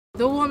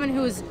the woman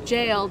who's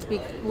jailed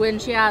when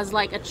she has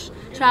like a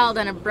child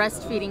and a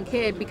breastfeeding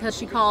kid because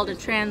she called a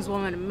trans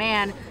woman a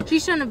man, she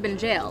shouldn't have been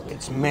jailed.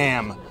 It's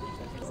ma'am.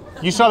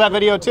 You saw that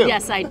video too?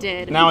 Yes, I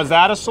did. Now, is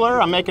that a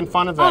slur? I'm making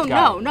fun of that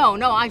guy. Oh,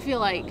 no. I feel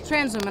like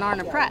trans women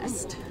aren't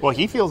oppressed. Well,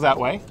 he feels that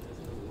way.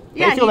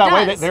 Yeah, they feel that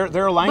way.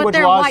 There are language but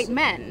they're laws. white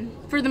men,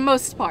 for the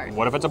most part.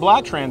 What if it's a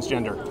black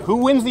transgender? Who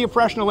wins the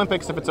oppression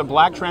Olympics if it's a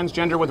black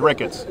transgender with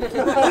rickets?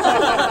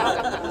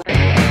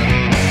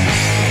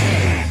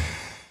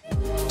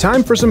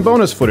 Time for some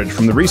bonus footage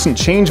from the recent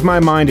Change My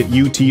Mind at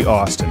UT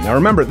Austin. Now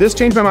remember, this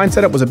Change My Mind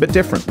setup was a bit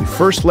different. We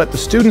first let the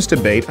students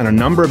debate on a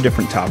number of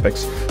different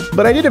topics,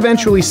 but I did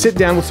eventually sit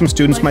down with some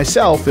students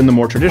myself in the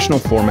more traditional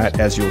format,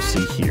 as you'll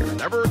see here.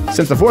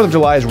 Since the 4th of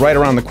July is right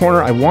around the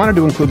corner, I wanted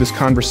to include this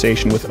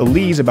conversation with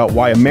Elise about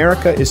why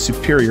America is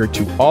superior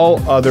to all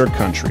other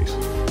countries.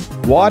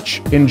 Watch,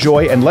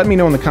 enjoy, and let me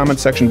know in the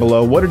comments section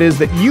below what it is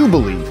that you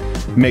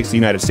believe makes the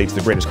United States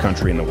the greatest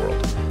country in the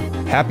world.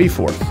 Happy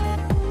 4th.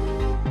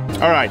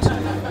 All right,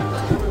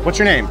 what's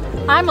your name?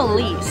 I'm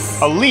Elise.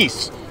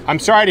 Elise. I'm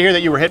sorry to hear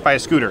that you were hit by a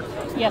scooter.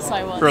 Yes,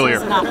 I was. Earlier.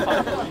 It's not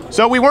fun.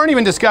 So we weren't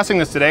even discussing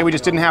this today. We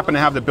just didn't happen to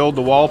have the Build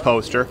the Wall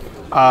poster.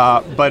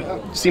 But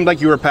it seemed like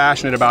you were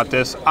passionate about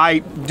this. I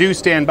do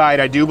stand by it.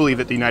 I do believe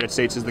that the United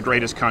States is the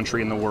greatest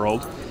country in the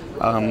world.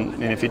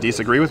 And if you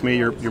disagree with me,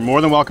 you're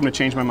more than welcome to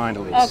change my mind,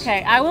 Elise.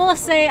 Okay, I will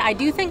say I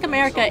do think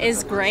America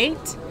is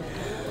great.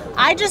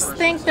 I just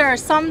think there are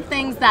some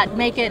things that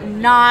make it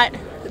not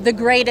the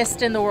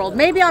greatest in the world.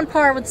 Maybe on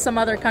par with some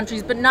other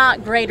countries, but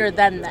not greater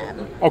than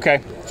them.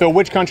 Okay, so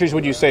which countries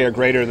would you say are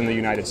greater than the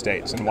United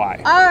States, and why?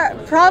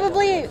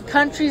 Probably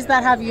countries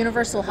that have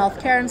universal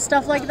health care and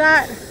stuff like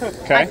that.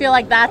 Okay. I feel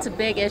like that's a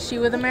big issue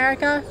with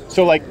America.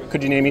 So, like,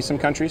 could you name me some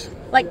countries?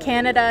 Like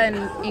Canada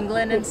and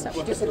England and stuff.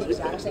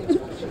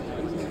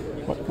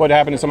 What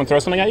happened? Did someone throw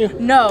something at you?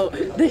 No,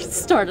 they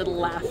started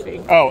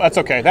laughing. Oh, that's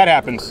okay. That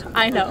happens.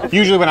 I know.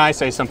 Usually when I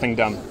say something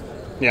dumb.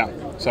 Yeah,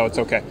 so it's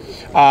okay.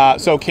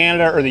 So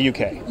Canada or the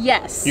UK?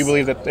 Yes. You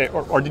believe that,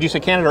 or did you say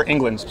Canada or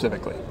England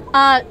specifically?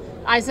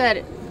 I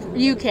said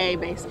UK,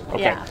 basically.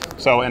 Okay. Yeah.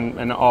 So,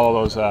 and all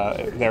of those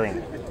they're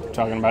in.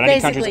 Talking about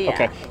any countries? Basically,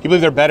 yeah. Okay. You believe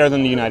they're better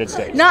than the United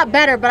States? Not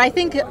better, but I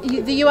think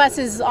the US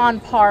is on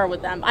par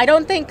with them. I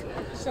don't think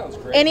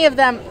any of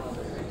them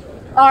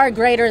are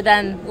greater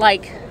than,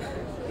 like,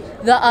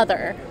 the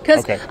other.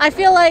 Because Okay. I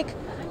feel like,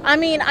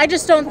 I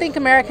just don't think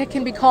America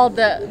can be called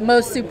the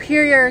most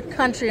superior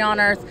country on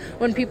earth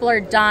when people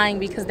are dying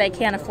because they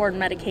can't afford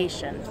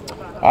medication.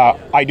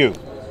 I do.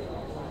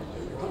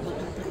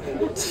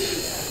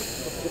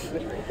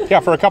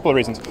 Yeah, for a couple of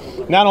reasons.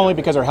 Not only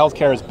because our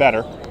healthcare is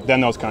better than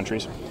those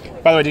countries.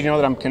 By the way, did you know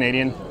that I'm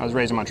Canadian? I was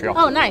raised in Montreal.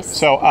 Oh, nice.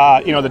 So,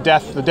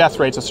 the death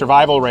rates, the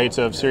survival rates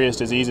of serious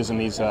diseases in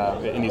these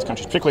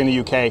countries, particularly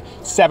in the UK,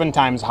 7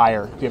 times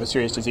higher if you have a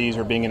serious disease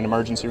or being in an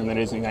emergency room than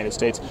it is in the United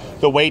States.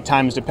 The wait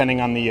times, depending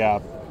on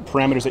the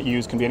parameters that you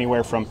use, can be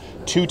anywhere from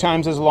 2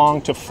 times as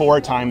long to 4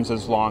 times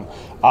as long.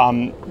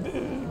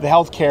 The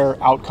healthcare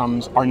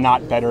outcomes are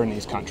not better in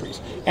these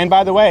countries. And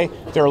by the way,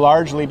 they're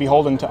largely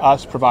beholden to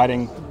us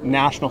providing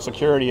national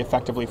security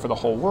effectively for the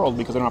whole world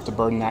because they don't have to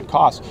burden that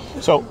cost.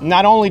 So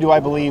not only do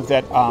I believe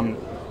that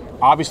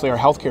obviously our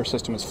healthcare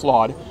system is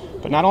flawed,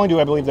 but not only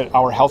do I believe that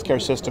our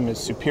healthcare system is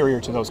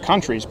superior to those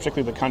countries,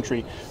 particularly the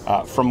country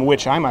from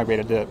which I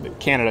migrated,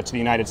 Canada, to the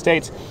United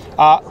States,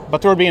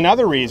 but there would be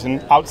another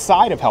reason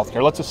outside of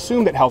healthcare. Let's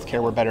assume that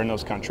healthcare were better in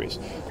those countries.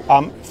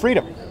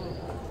 Freedom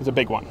is a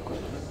big one.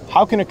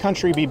 How can a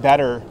country be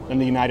better than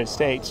the United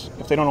States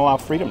if they don't allow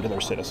freedom to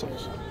their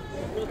citizens?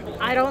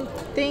 I don't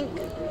think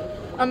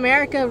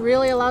America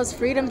really allows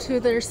freedom to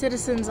their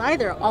citizens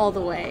either all the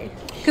way.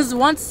 Because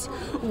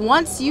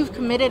once you've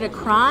committed a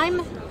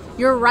crime,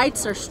 your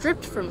rights are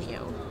stripped from you.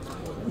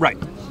 Right.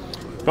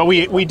 But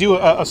we do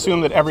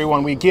assume that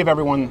we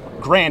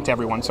grant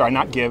everyone, sorry,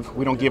 not give,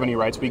 we don't give any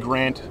rights, we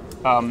grant,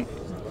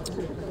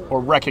 or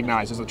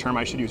recognize is the term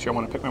I should use here, I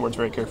want to pick my words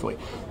very carefully,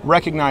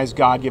 recognize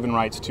God-given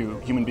rights to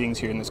human beings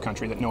here in this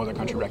country that no other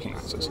country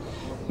recognizes.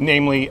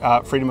 Namely,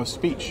 freedom of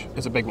speech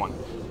is a big one.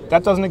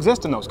 That doesn't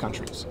exist in those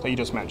countries that you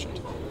just mentioned.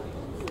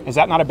 Is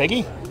that not a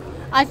biggie?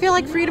 I feel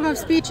like freedom of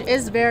speech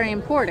is very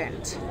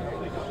important.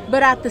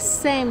 But at the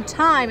same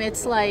time,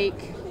 it's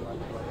like,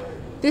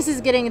 this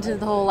is getting into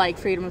the whole like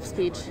freedom of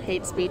speech,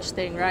 hate speech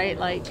thing, right?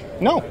 Like,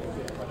 No,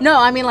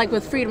 I mean like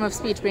with freedom of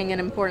speech being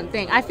an important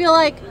thing. I feel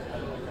like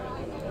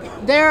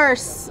there are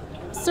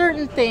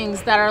certain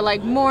things that are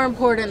like more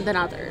important than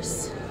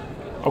others.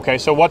 Okay,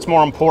 so what's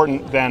more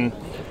important than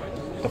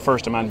the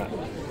First Amendment?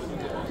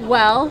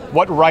 Well,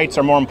 What rights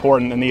are more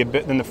important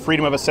than the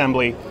freedom of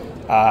assembly,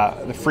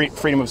 the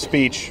freedom of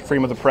speech,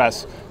 freedom of the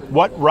press?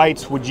 What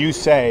rights would you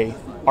say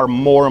are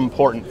more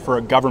important for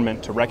a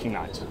government to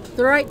recognize?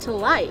 the right to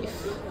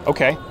life.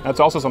 Okay, that's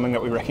also something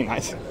that we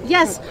recognize.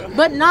 Yes,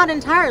 but not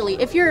entirely.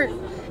 If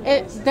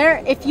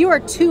you are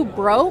too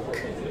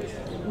broke,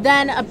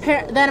 then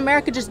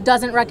America just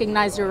doesn't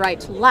recognize your right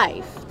to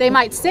life. They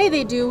might say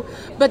they do,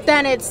 but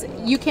then it's,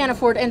 you can't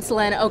afford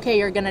insulin, okay,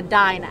 you're gonna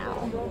die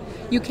now.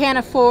 you can't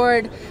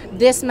afford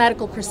this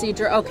medical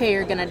procedure, okay,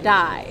 you're gonna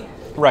die.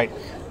 Right.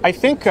 I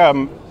think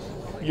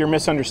you're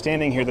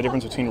misunderstanding here the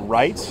difference between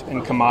rights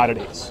and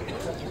commodities.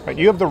 Right?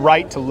 You have the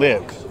right to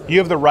live. You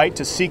have the right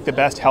to seek the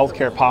best health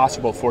care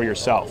possible for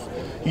yourself.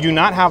 You do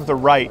not have the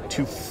right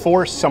to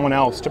force someone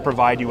else to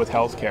provide you with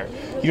health care.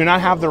 You do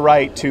not have the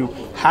right to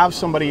have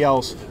somebody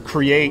else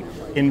create,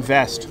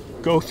 invest,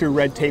 go through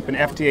red tape and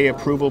FDA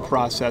approval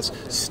process,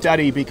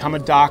 study, become a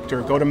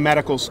doctor, go to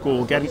medical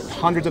school, get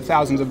hundreds of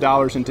thousands of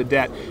dollars into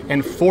debt,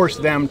 and force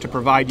them to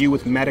provide you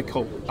with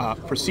medical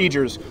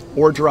procedures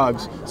or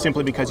drugs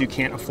simply because you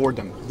can't afford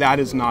them. That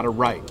is not a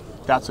right.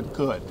 That's a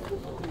good.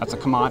 That's a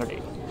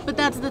commodity. But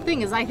that's the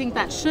thing, is I think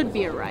that should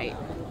be a right.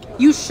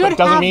 You should have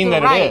the right. But it doesn't mean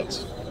that it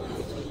is.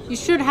 You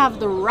should have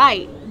the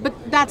right, but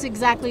that's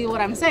exactly what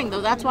I'm saying,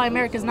 though. That's why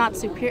America's not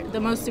the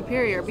most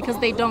superior, because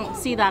they don't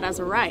see that as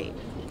a right.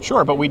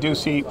 Sure, but we do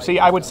see,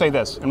 I would say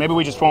this, and maybe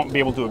we just won't be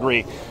able to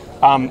agree.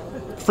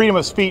 Freedom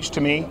of speech,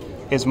 to me,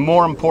 is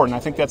more important. I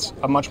think that's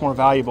a much more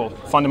valuable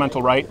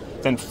fundamental right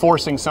than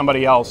forcing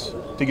somebody else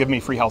to give me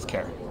free health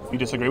care. You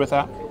disagree with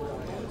that?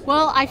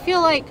 Well, I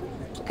feel like,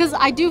 because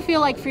I do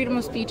feel like freedom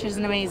of speech is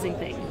an amazing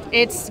thing.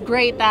 It's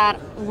great that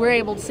we're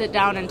able to sit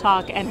down and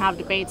talk and have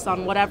debates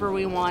on whatever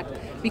we want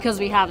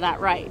because we have that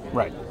right.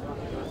 Right.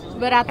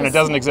 But and it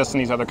doesn't exist in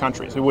these other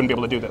countries. We wouldn't be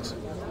able to do this.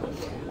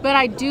 But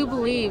I do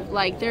believe,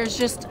 like, there's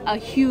just a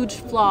huge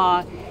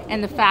flaw in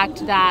the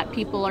fact that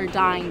people are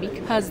dying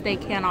because they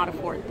cannot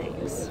afford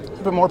things.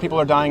 But more people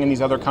are dying in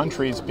these other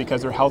countries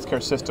because their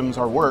healthcare systems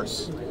are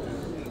worse.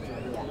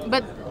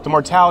 But the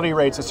mortality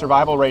rates, the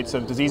survival rates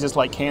of diseases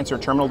like cancer,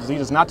 terminal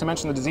diseases, not to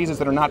mention the diseases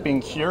that are not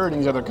being cured in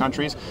these other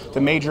countries,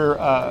 the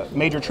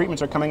major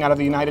treatments are coming out of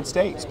the United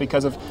States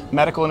because of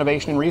medical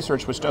innovation and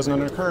research, which doesn't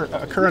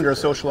occur under a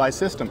socialized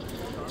system.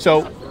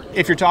 So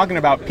if you're talking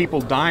about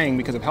people dying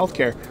because of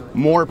healthcare,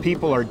 more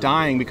people are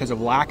dying because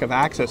of lack of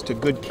access to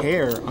good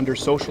care under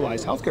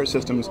socialized healthcare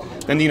systems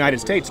than the United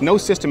States. No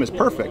system is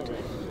perfect,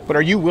 but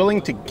are you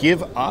willing to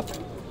give up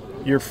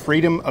your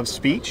freedom of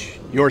speech,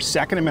 your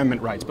Second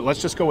Amendment rights, but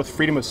let's just go with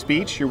freedom of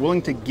speech? You're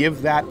willing to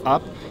give that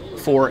up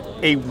for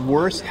a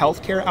worse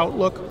healthcare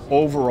outlook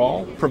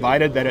overall,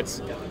 provided that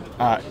it's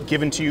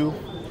given to you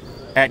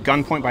at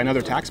gunpoint by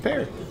another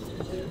taxpayer?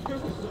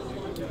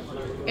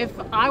 If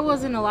I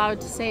wasn't allowed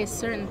to say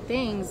certain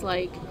things,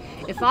 like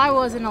if I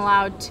wasn't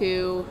allowed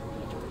to,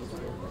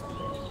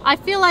 I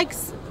feel like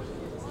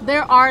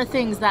there are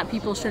things that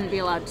people shouldn't be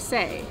allowed to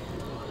say.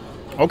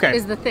 Okay.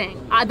 Is the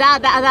thing.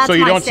 That's so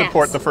you my don't stance.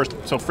 support the first,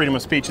 so freedom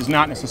of speech is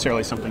not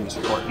necessarily something you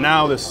support.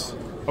 Now this,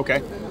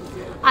 okay.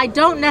 I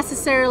don't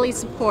necessarily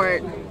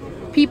support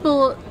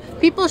people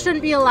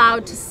shouldn't be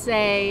allowed to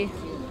say,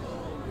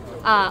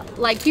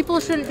 like people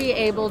shouldn't be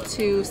able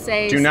to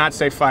say. Do not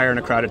say fire in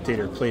a crowded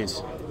theater,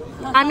 please.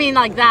 I mean,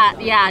 like that,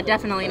 yeah,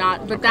 definitely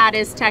not. But that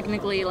is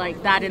technically,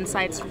 like, that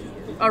incites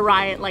a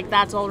riot. Like,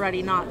 that's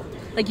already not,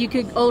 like, you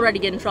could already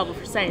get in trouble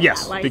for saying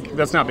yes, that. Like,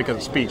 that's not because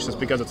of speech, that's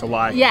because it's a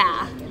lie.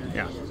 Yeah.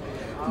 Yeah.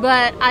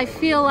 But I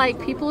feel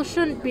like people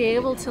shouldn't be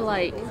able to,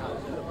 like,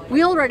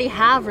 we already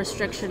have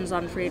restrictions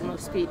on freedom of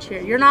speech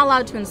here. You're not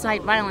allowed to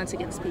incite violence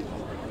against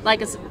people.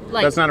 Like, it's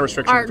like that's not a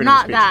restriction on freedom of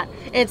speech. Not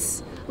that.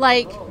 It's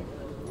like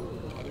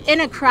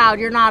in a crowd,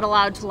 you're not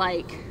allowed to,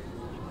 like.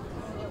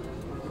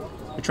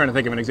 You're trying to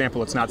think of an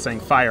example. It's not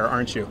saying fire,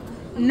 aren't you?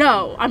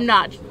 No, I'm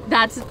not.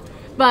 That's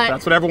I'm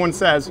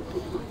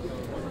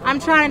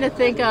trying to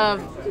think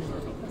of.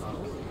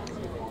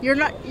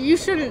 You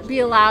shouldn't be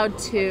allowed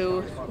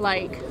to,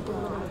 like.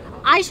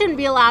 I shouldn't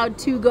be allowed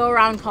to go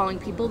around calling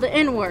people the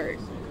N-word.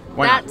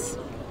 Why not?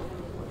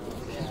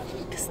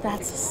 Because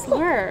that's a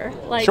slur.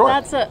 Like, sure.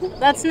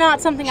 That's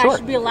not something sure. I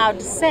should be allowed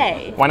to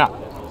say. Why not?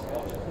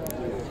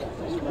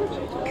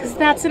 Because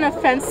that's an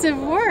offensive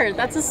word.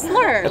 That's a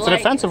slur. It's an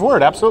offensive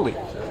word, absolutely.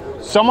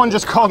 Someone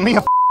just called me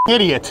a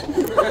idiot.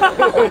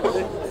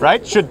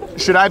 Right?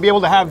 Should I be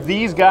able to have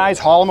these guys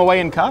haul them away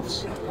in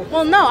cuffs?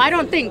 Well, no, I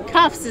don't think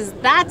cuffs is.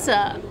 That's.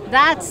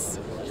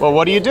 Well,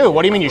 what do you do?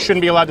 What do you mean you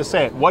shouldn't be allowed to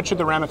say it? What should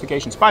the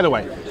ramifications? By the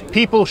way,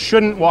 people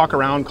shouldn't walk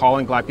around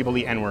calling black people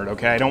the N-word,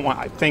 okay?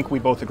 I think we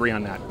both agree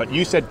on that. But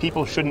you said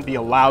people shouldn't be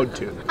allowed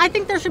to. I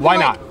think there should be. Why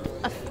not?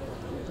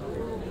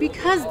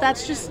 Because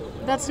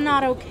that's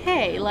not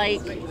okay.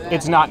 Like,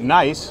 it's not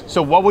nice.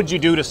 So what would you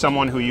do to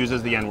someone who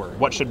uses the N-word?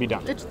 What should be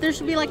done? There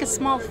should be like a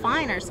small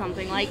fine or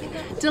something, like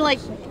to like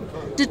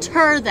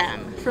deter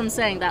them from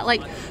saying that.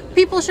 Like,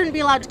 people shouldn't be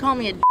allowed to call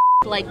me a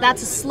like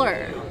that's a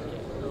slur.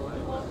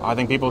 I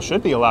think people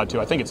should be allowed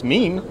to. I think it's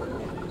mean.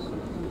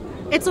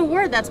 It's a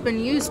word that's been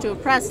used to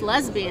oppress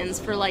lesbians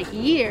for like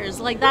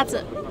years. Like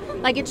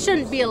it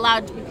shouldn't be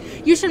allowed.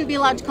 You shouldn't be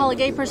allowed to call a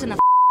gay person a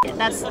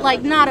That's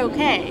like not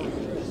okay.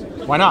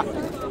 Why not?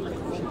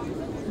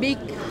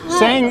 Because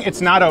saying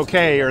it's not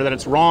okay or that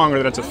it's wrong or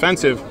that it's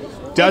offensive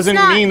doesn't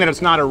mean that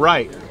it's not a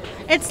right.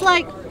 It's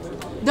like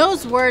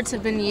those words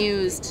have been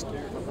used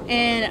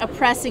in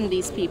oppressing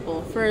these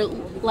people for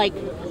like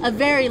a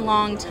very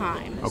long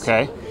time.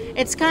 Okay.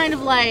 It's kind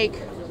of like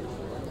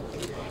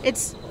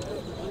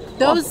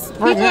those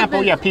for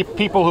example, yeah,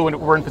 people who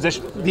were in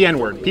position, the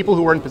N-word, people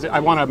who were in position, I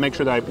want to make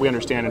sure that we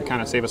understand and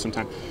kind of save us some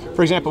time.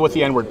 For example, with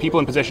the N-word, people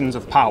in positions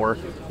of power,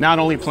 not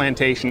only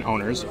plantation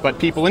owners, but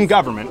people in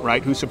government,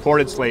 right, who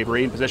supported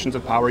slavery in positions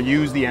of power,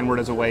 use the N-word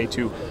as a way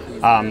to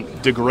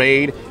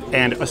degrade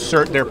and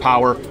assert their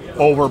power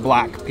over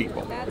black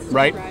people,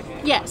 right?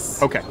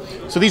 Yes. Okay,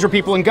 so these are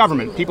people in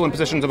government, people in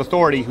positions of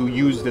authority who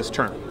use this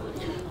term.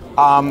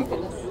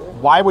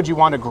 Why would you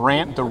want to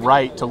grant the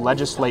right to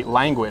legislate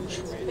language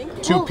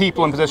to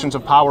people in positions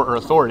of power or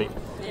authority?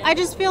 I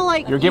just feel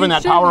like you're giving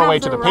that power away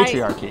to the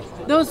patriarchy.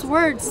 Those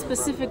words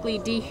specifically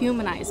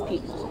dehumanize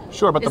people.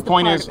 Sure, but the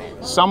point is,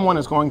 someone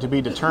is going to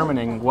be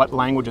determining what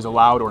language is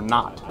allowed or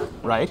not,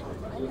 right?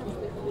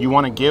 You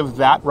want to give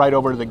that right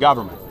over to the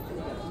government.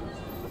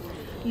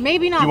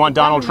 Maybe not. You want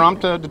Donald Trump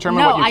to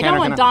determine what you can or cannot? No, I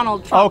don't want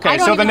Donald Trump. Okay,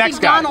 so the next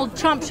guy. Donald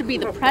Trump should be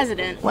the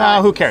president.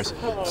 Well, who cares?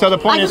 So the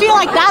point is, I feel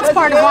like that's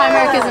part of why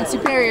America isn't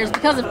superior, is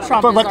because of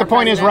Trump. But the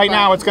point is, right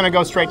now, it's going to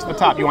go straight to the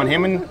top. You want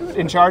him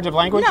in charge of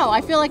language? No,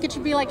 I feel like it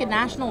should be like a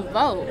national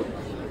vote.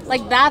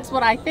 Like, that's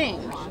what I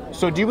think.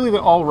 So do you believe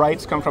that all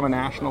rights come from a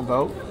national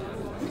vote?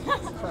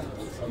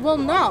 Well,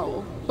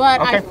 no,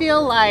 but okay. I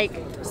feel like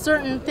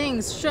certain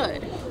things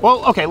should.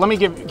 Well, okay, let me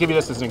give you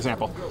this as an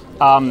example.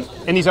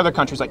 In these other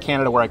countries like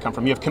Canada, where I come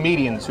from, you have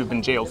comedians who've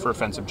been jailed for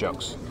offensive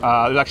jokes.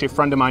 There's actually a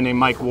friend of mine named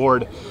Mike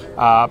Ward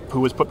who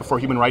was put before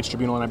Human Rights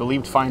Tribunal and I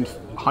believe fined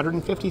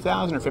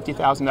 $150,000 or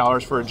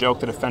 $50,000 for a joke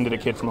that offended a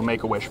kid from a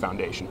Make-A-Wish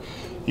Foundation.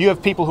 You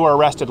have people who are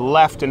arrested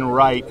left and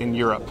right in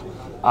Europe.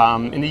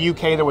 In the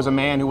UK, there was a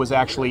man who was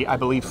actually, I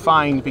believe,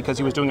 fined because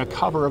he was doing a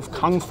cover of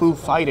Kung Fu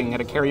Fighting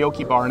at a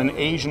karaoke bar, and an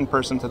Asian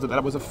person said that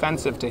it was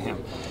offensive to him.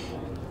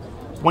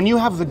 When you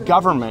have the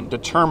government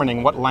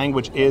determining what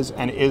language is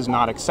and is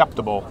not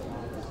acceptable,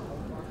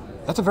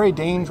 that's a very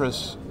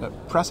dangerous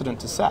precedent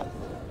to set.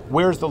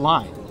 Where's the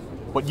line?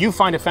 What you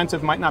find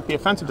offensive might not be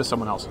offensive to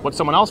someone else. What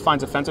someone else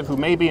finds offensive, who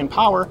may be in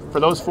power for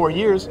those 4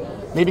 years,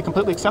 may be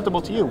completely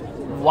acceptable to you.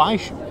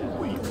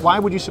 Why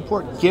would you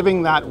support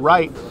giving that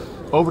right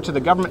over to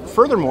the government?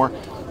 Furthermore,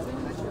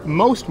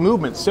 most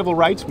movements, civil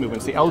rights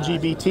movements, the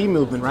LGBT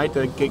movement, right,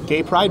 the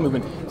gay pride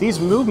movement, these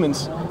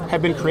movements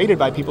have been created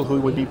by people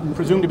who would be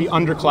presumed to be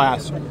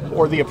underclass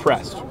or the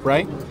oppressed,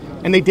 right?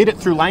 And they did it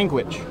through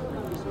language.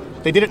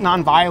 They did it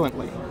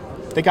non-violently.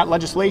 They got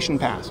legislation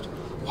passed.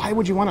 Why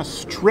would you want to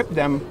strip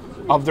them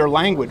of their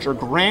language or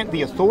grant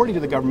the authority to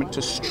the government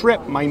to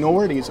strip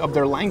minorities of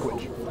their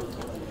language?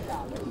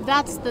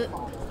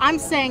 I'm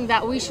saying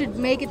that we should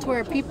make it to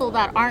where people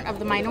that aren't of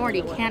the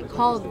minority can't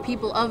call the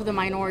people of the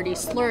minority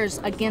slurs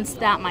against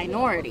that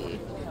minority.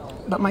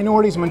 But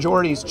minorities and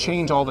majorities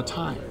change all the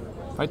time,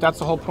 right? That's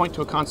the whole point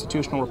to a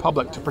constitutional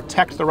republic, to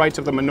protect the rights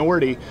of the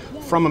minority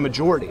from a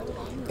majority.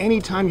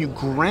 Anytime you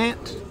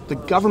grant the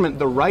government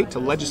the right to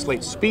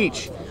legislate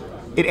speech,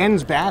 it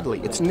ends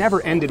badly. It's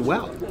never ended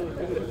well.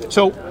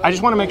 So I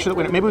just want to make sure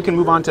that maybe we can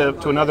move on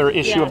to another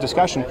issue of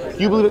discussion.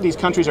 You believe that these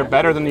countries are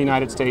better than the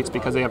United States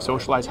because they have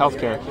socialized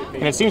healthcare,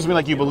 and it seems to me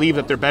like you believe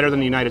that they're better than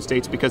the United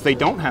States because they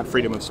don't have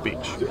freedom of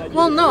speech.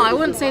 Well, no, I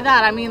wouldn't say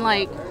that. I mean,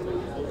 like,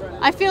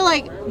 I feel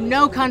like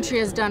no country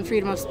has done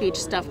freedom of speech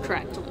stuff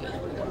correctly.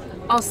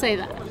 I'll say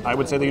that. I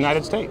would say the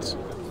United States.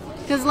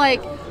 Because,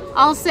 like,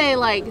 I'll say,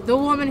 like, the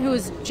woman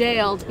who's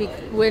jailed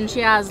when she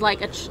has,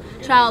 like, a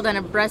child and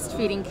a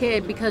breastfeeding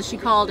kid because she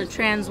called a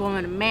trans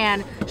woman a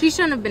man, she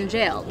shouldn't have been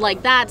jailed.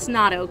 Like, that's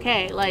not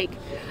okay. Like,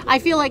 I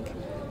feel like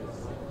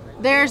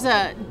there's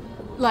a,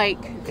 like...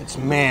 It's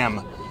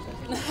ma'am.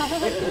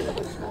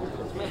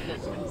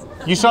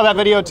 You saw that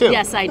video, too?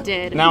 Yes, I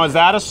did. Now, is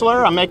that a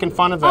slur? I'm making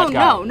fun of that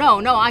guy. Oh,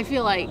 no, I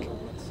feel like...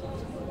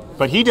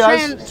 But he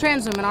does.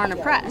 Trans women aren't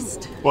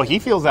oppressed. Well, he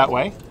feels that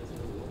way.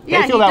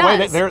 Yeah, they feel that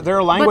way. There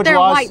are language laws. But they're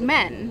white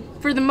men,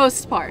 for the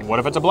most part. What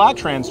if it's a black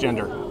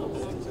transgender?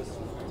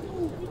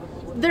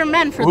 They're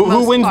men for the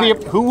most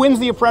part. Who wins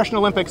the oppression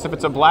Olympics if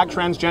it's a black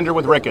transgender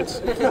with rickets?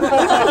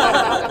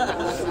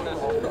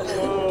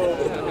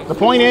 The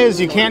point is,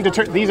 you can't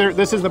deter.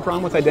 This is the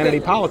problem with identity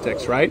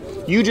politics, right?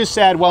 You just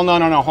said, well, no,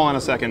 hold on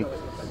a second.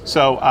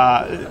 So,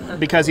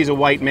 because he's a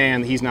white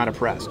man, he's not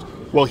oppressed.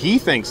 Well, he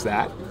thinks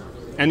that,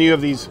 and you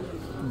have these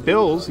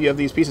bills, you have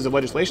these pieces of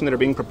legislation that are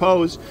being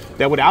proposed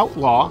that would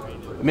outlaw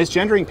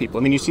misgendering people.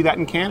 I mean, you see that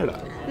in Canada,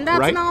 and that's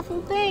right? an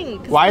awful thing.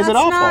 Why is it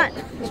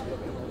awful?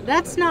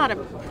 That's not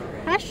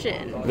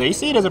oppression. They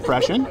see it as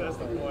oppression.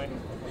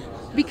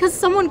 Because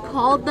someone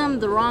called them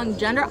the wrong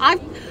gender.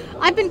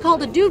 I've been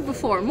called a dude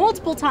before,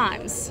 multiple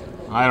times.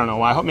 I don't know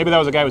why. Maybe that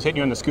was a guy who was hitting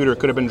you on the scooter.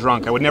 Could have been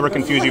drunk. I would never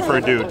confuse you for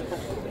a dude.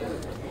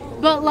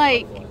 But,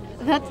 like,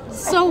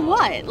 so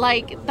what?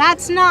 Like,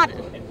 that's not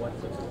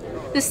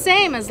the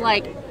same as,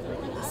 like,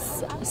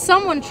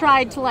 someone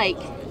tried to, like,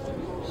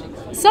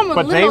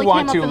 But they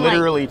want to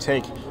literally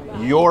take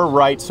your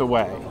rights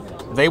away.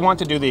 They want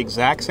to do the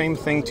exact same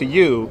thing to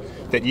you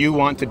that you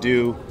want to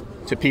do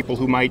to people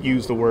who might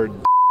use the word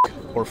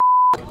or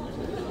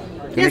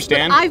you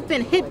understand? But I've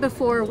been hit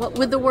before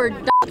with the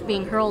word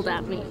being hurled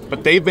at me.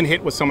 But they've been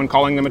hit with someone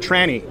calling them a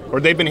tranny, or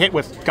they've been hit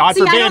with, God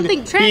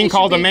forbid, being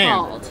called a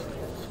man.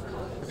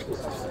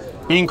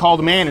 being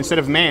called man instead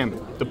of ma'am.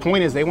 The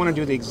point is they want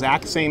to do the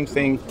exact same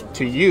thing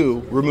to you,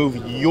 remove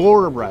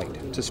your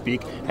right to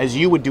speak as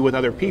you would do with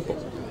other people.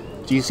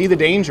 Do you see the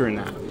danger in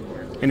that?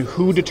 And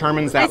who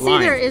determines that line? I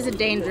see there is a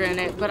danger in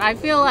it, but I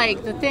feel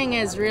like the thing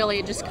is really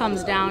it just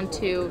comes down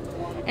to,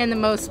 in the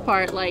most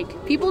part,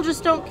 like, people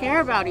just don't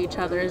care about each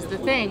other is the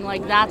thing.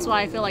 Like, that's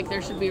why I feel like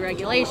there should be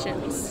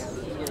regulations.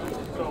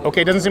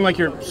 Okay, it doesn't seem like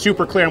you're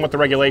super clear on what the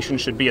regulations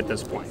should be at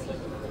this point.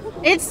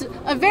 It's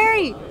a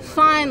very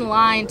fine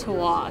line to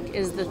walk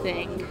is the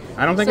thing.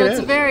 I don't think it is. So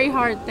it's a very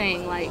hard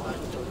thing. Like,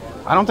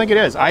 I don't think it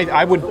is.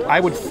 I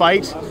would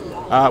fight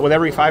with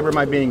every fiber of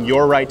my being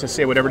your right to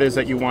say whatever it is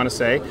that you want to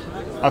say,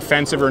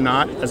 offensive or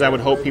not, as I would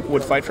hope people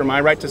would fight for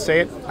my right to say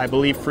it. I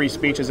believe free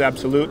speech is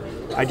absolute.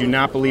 I do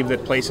not believe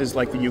that places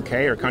like the UK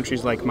or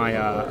countries like my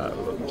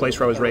place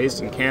where I was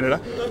raised in Canada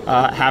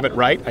have it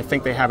right. I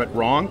think they have it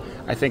wrong.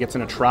 I think it's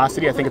an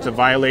atrocity. I think it's a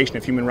violation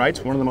of human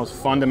rights, one of the most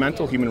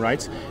fundamental human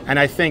rights. And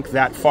I think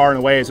that far and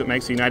away is what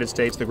makes the United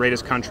States the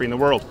greatest country in the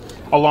world,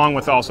 along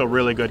with also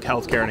really good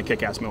healthcare and a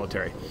kick-ass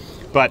military.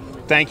 But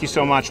thank you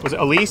so much. Was it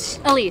Elise?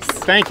 Elise.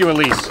 Thank you,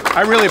 Elise.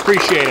 I really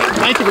appreciate it.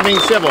 Thank you for being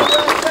civil.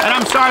 And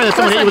I'm sorry that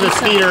someone hit you with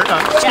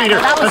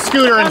a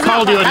scooter and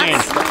called you a name.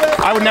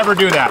 I would never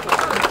do that.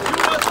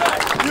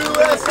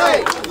 USA!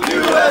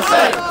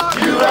 USA!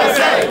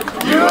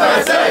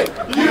 USA!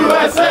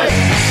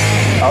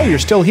 USA! Oh, you're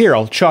still here.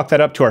 I'll chalk that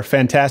up to our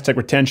fantastic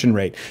retention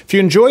rate. If you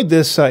enjoyed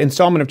this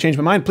installment of Change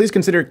My Mind, please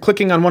consider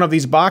clicking on one of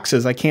these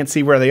boxes, I can't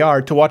see where they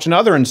are, to watch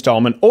another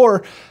installment,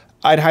 or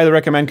I'd highly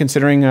recommend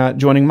considering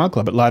joining Mug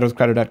Club at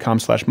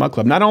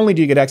louderwithcrowder.com/mugclub. Not only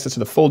do you get access to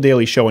the full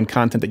daily show and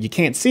content that you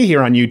can't see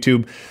here on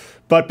YouTube,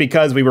 but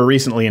because we were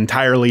recently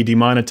entirely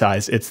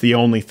demonetized, it's the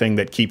only thing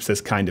that keeps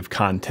this kind of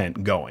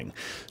content going.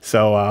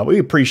 So we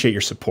appreciate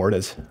your support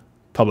as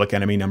public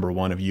enemy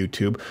 #1 of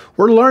YouTube.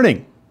 We're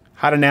learning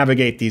how to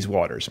navigate these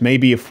waters.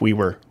 Maybe if we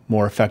were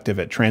more effective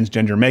at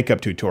transgender makeup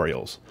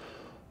tutorials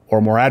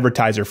or more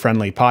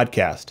advertiser-friendly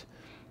podcast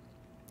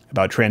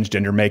about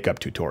transgender makeup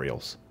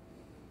tutorials.